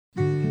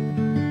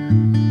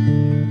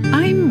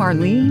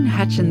Marlene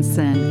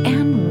Hutchinson,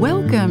 and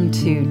welcome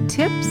to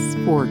Tips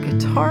for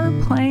Guitar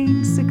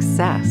Playing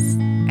Success.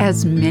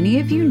 As many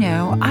of you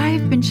know,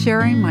 I've been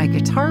sharing my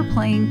guitar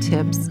playing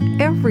tips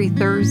every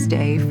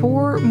Thursday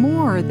for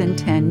more than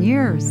 10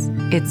 years.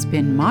 It's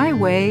been my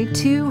way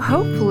to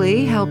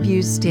hopefully help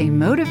you stay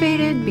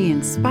motivated, be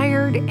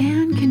inspired,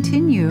 and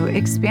continue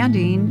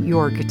expanding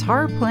your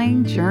guitar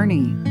playing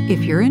journey.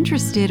 If you're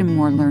interested in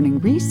more learning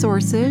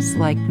resources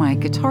like my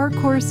guitar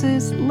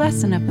courses,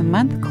 Lesson of the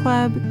Month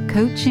Club,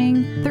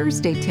 coaching,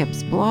 Thursday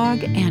Tips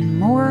blog, and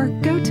more,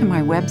 go to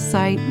my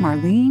website,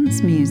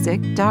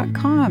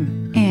 marlenesmusic.com.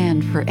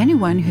 And for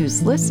anyone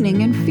who's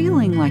listening and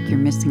feeling like you're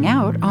missing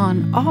out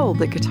on all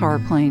the guitar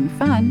playing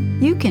fun,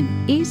 you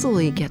can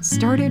easily get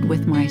started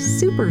with my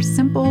super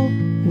simple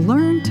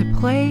Learn to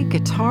Play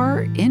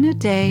Guitar in a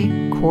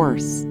Day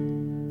course.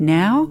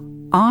 Now,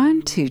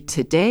 on to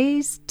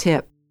today's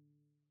tip.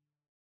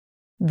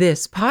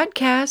 This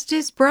podcast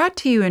is brought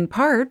to you in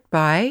part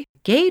by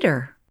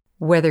Gator.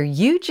 Whether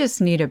you just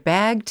need a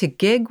bag to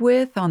gig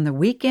with on the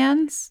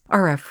weekends,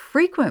 are a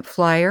frequent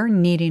flyer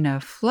needing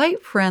a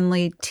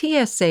flight-friendly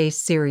TSA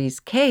Series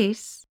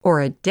case,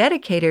 or a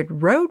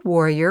dedicated road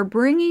warrior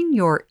bringing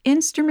your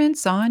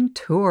instruments on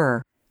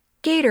tour,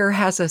 Gator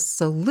has a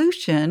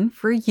solution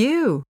for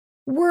you.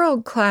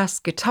 World-class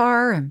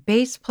guitar and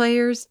bass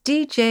players,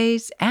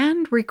 DJs,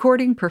 and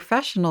recording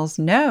professionals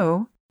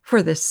know,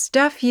 for the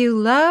stuff you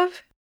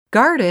love,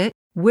 guard it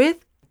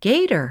with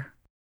Gator.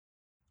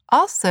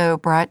 Also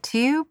brought to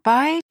you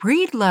by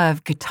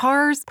Breedlove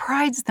Guitars,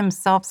 prides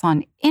themselves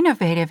on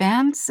innovative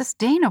and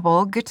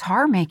sustainable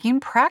guitar-making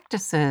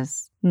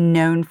practices.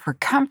 Known for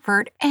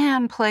comfort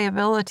and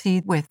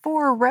playability with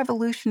 4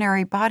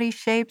 revolutionary body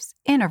shapes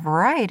in a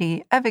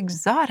variety of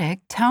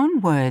exotic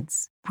tone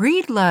woods.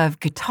 Breedlove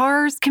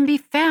Guitars can be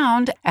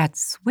found at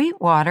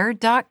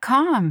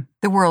sweetwater.com,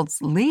 the world's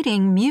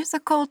leading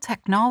musical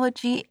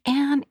technology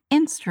and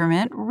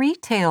instrument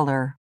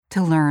retailer.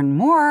 To learn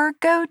more,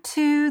 go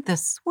to the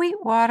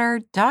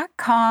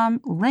sweetwater.com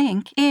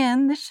link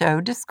in the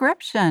show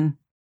description.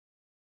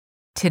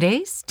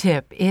 Today's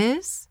tip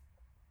is,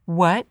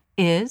 what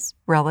is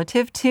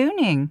relative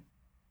tuning?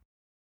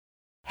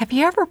 Have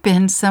you ever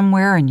been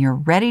somewhere and you're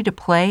ready to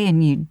play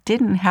and you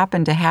didn't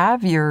happen to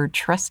have your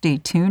trusty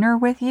tuner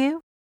with you?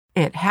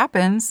 It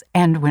happens,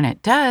 and when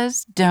it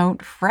does,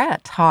 don't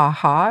fret,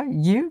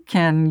 you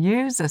can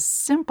use a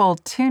simple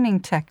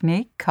tuning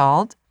technique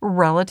called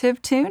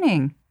relative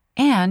tuning.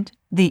 And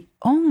the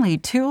only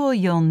tool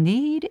you'll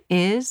need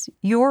is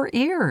your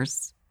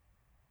ears.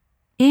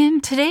 In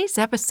today's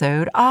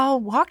episode, I'll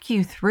walk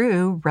you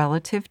through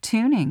relative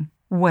tuning,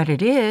 what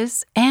it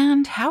is,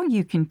 and how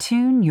you can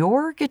tune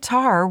your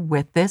guitar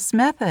with this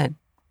method.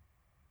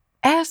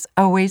 As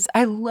always,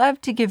 I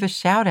love to give a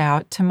shout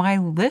out to my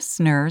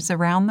listeners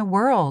around the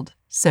world.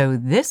 So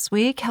this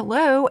week,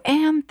 hello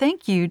and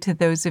thank you to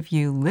those of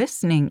you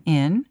listening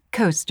in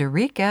Costa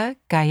Rica,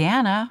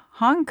 Guyana,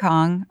 Hong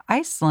Kong,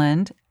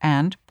 Iceland,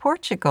 and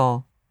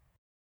Portugal.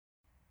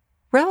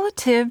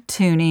 Relative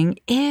tuning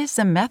is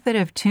a method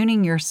of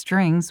tuning your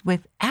strings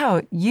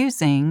without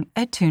using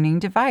a tuning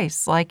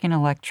device like an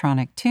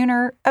electronic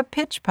tuner, a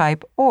pitch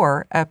pipe,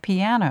 or a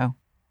piano.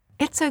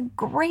 It's a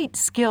great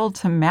skill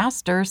to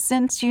master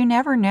since you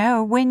never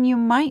know when you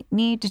might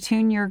need to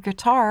tune your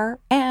guitar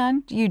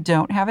and you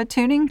don't have a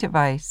tuning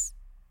device.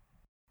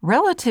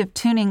 Relative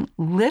tuning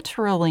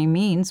literally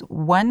means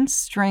one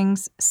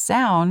string's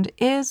sound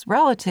is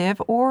relative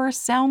or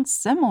sounds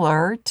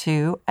similar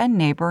to a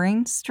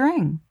neighboring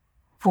string.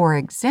 For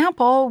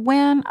example,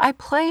 when I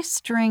play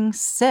string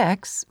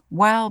 6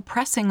 while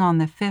pressing on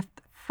the 5th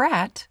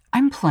fret,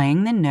 I'm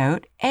playing the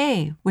note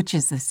A, which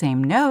is the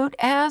same note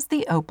as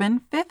the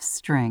open 5th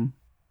string.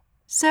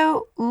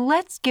 So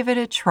let's give it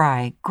a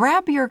try.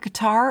 Grab your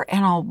guitar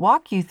and I'll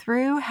walk you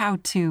through how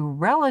to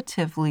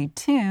relatively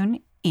tune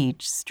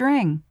each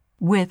string.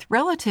 With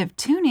relative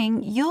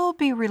tuning, you'll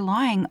be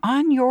relying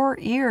on your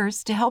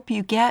ears to help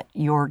you get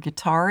your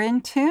guitar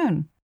in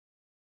tune.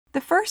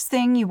 The first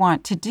thing you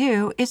want to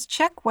do is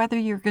check whether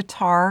your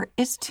guitar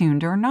is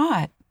tuned or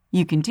not.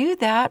 You can do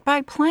that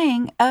by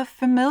playing a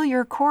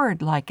familiar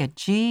chord like a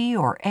G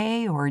or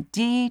A or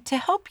D to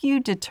help you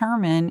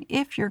determine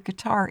if your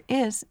guitar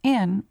is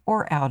in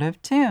or out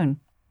of tune.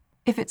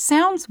 If it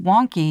sounds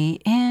wonky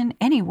in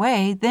any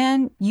way,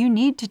 then you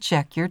need to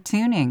check your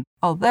tuning.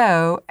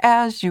 Although,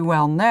 as you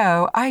well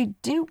know, I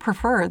do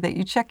prefer that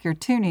you check your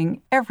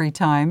tuning every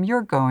time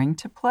you're going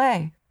to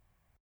play.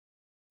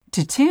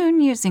 To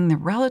tune using the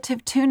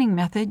relative tuning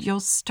method, you'll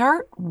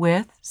start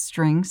with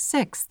string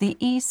 6, the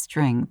E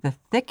string, the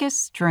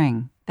thickest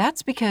string.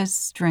 That's because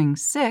string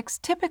 6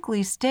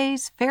 typically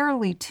stays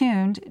fairly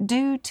tuned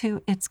due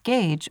to its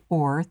gauge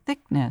or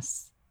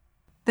thickness.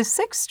 The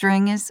 6th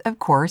string is, of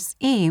course,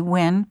 E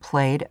when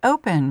played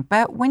open,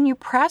 but when you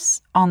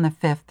press on the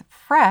 5th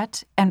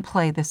fret and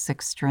play the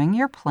 6th string,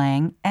 you're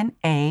playing an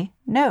A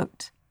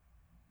note.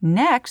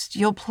 Next,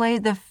 you'll play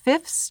the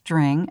 5th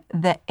string,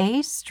 the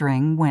A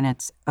string, when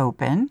it's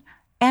open,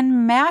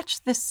 and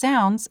match the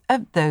sounds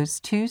of those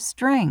 2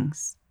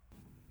 strings.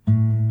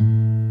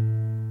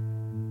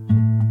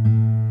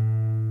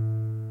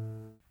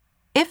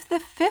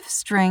 fifth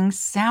string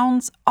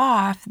sounds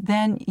off,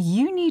 then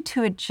you need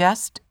to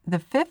adjust the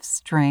fifth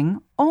string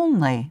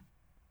only.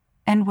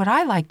 And what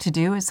I like to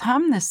do is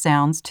hum the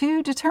sounds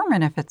to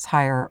determine if it's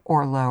higher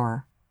or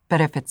lower.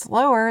 But if it's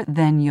lower,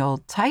 then you'll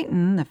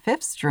tighten the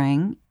fifth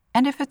string,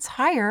 and if it's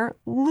higher,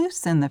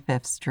 loosen the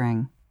fifth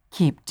string.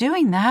 Keep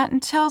doing that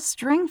until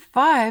string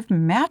 5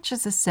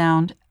 matches the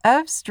sound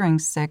of string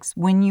 6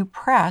 when you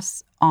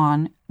press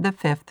on the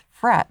 5th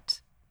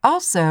fret.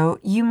 Also,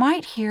 you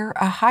might hear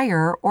a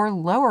higher or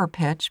lower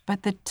pitch,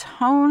 but the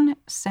tone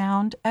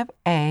sound of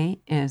A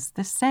is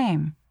the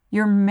same.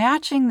 You're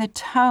matching the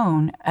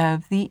tone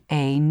of the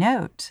A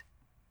note.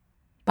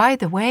 By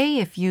the way,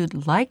 if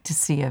you'd like to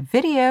see a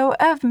video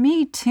of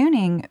me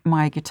tuning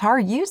my guitar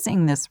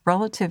using this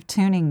relative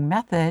tuning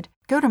method,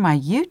 go to my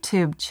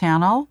YouTube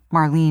channel,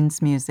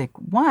 Marlene's Music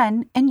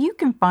 1, and you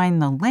can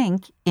find the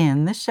link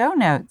in the show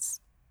notes.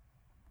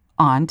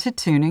 On to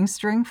tuning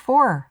string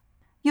 4.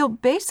 You'll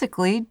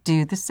basically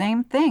do the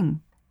same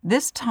thing.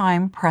 This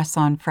time, press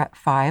on fret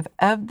 5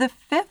 of the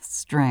 5th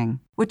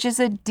string, which is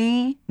a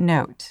D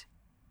note.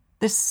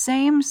 The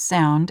same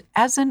sound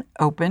as an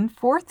open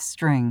 4th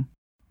string.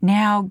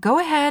 Now go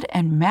ahead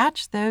and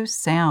match those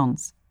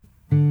sounds.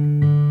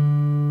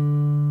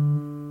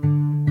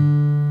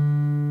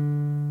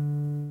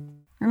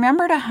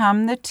 Remember to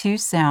hum the 2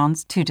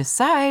 sounds to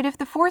decide if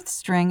the 4th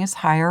string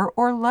is higher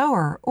or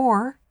lower,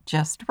 or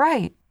just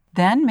right.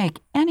 Then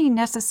make any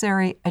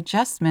necessary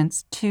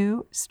adjustments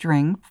to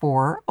string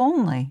 4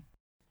 only.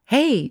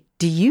 Hey,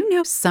 do you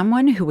know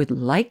someone who would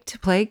like to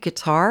play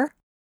guitar?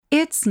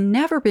 It's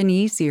never been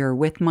easier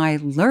with my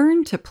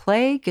Learn to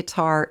Play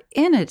Guitar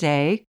in a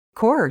Day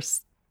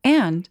course.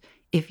 And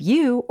if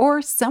you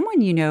or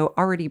someone you know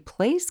already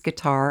plays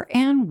guitar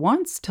and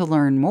wants to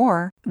learn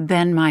more,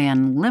 then my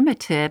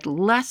unlimited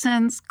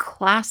lessons,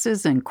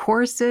 classes, and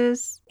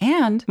courses,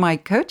 and my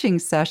coaching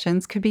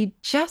sessions could be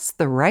just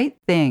the right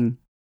thing.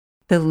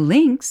 The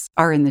links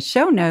are in the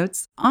show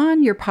notes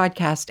on your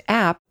podcast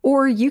app,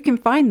 or you can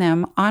find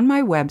them on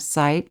my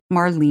website,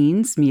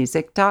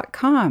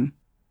 marlenesmusic.com.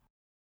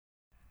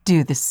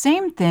 Do the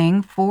same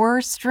thing for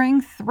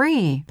string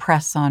 3.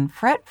 Press on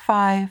fret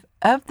 5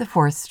 of the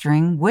 4th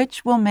string,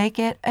 which will make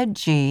it a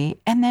G,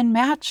 and then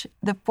match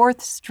the 4th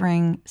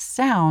string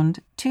sound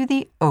to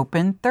the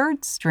open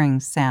 3rd string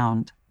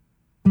sound,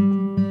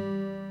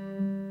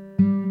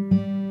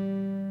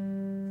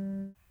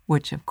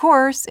 which of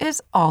course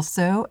is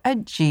also a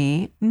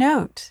G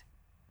note.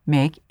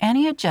 Make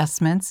any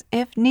adjustments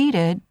if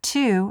needed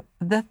to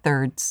the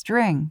 3rd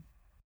string.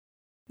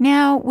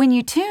 Now, when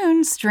you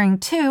tune string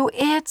 2,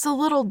 it's a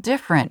little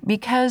different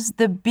because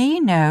the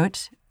B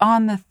note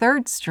on the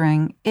 3rd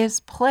string is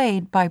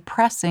played by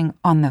pressing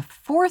on the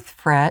 4th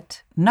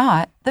fret,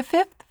 not the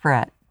 5th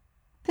fret.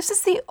 This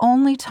is the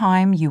only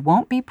time you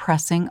won't be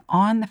pressing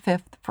on the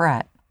 5th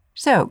fret.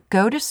 So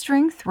go to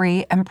string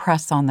 3 and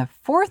press on the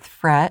 4th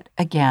fret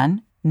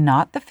again,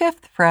 not the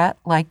 5th fret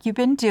like you've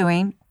been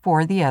doing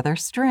for the other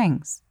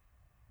strings.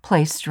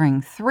 Play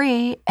string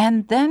 3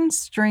 and then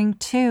string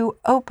 2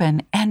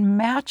 open and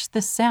match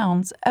the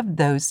sounds of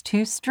those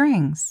 2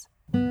 strings.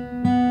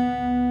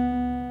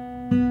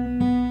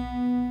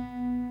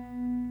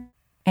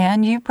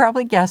 And you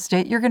probably guessed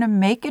it, you're going to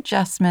make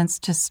adjustments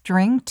to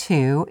string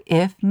 2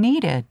 if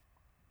needed.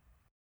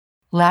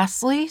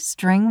 Lastly,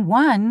 string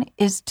 1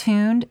 is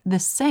tuned the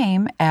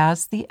same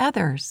as the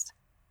others.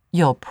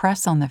 You'll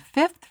press on the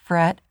 5th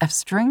fret of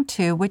string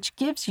 2, which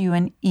gives you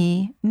an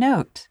E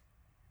note.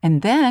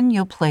 And then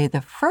you'll play the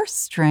 1st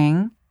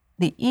string,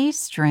 the E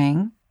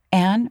string,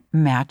 and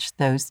match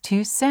those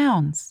 2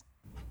 sounds.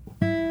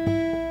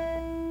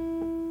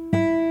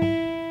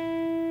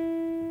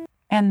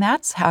 And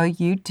that's how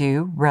you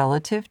do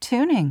relative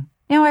tuning.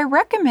 Now, I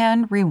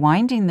recommend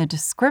rewinding the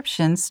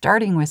description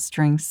starting with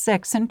string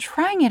 6 and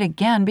trying it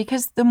again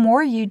because the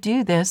more you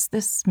do this,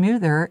 the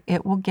smoother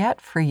it will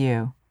get for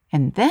you.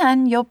 And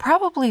then you'll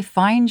probably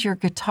find your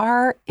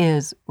guitar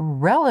is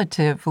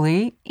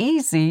relatively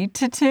easy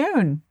to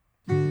tune.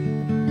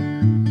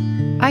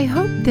 I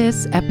hope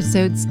this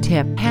episode's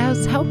tip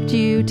has helped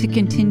you to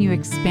continue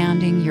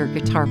expanding your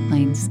guitar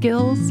playing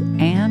skills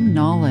and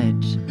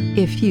knowledge.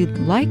 If you'd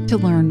like to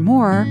learn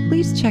more,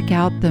 please check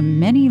out the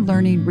many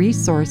learning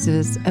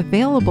resources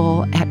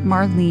available at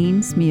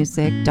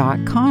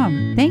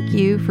marlenesmusic.com. Thank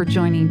you for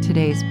joining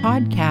today's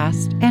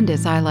podcast, and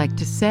as I like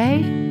to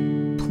say,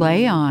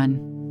 play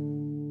on.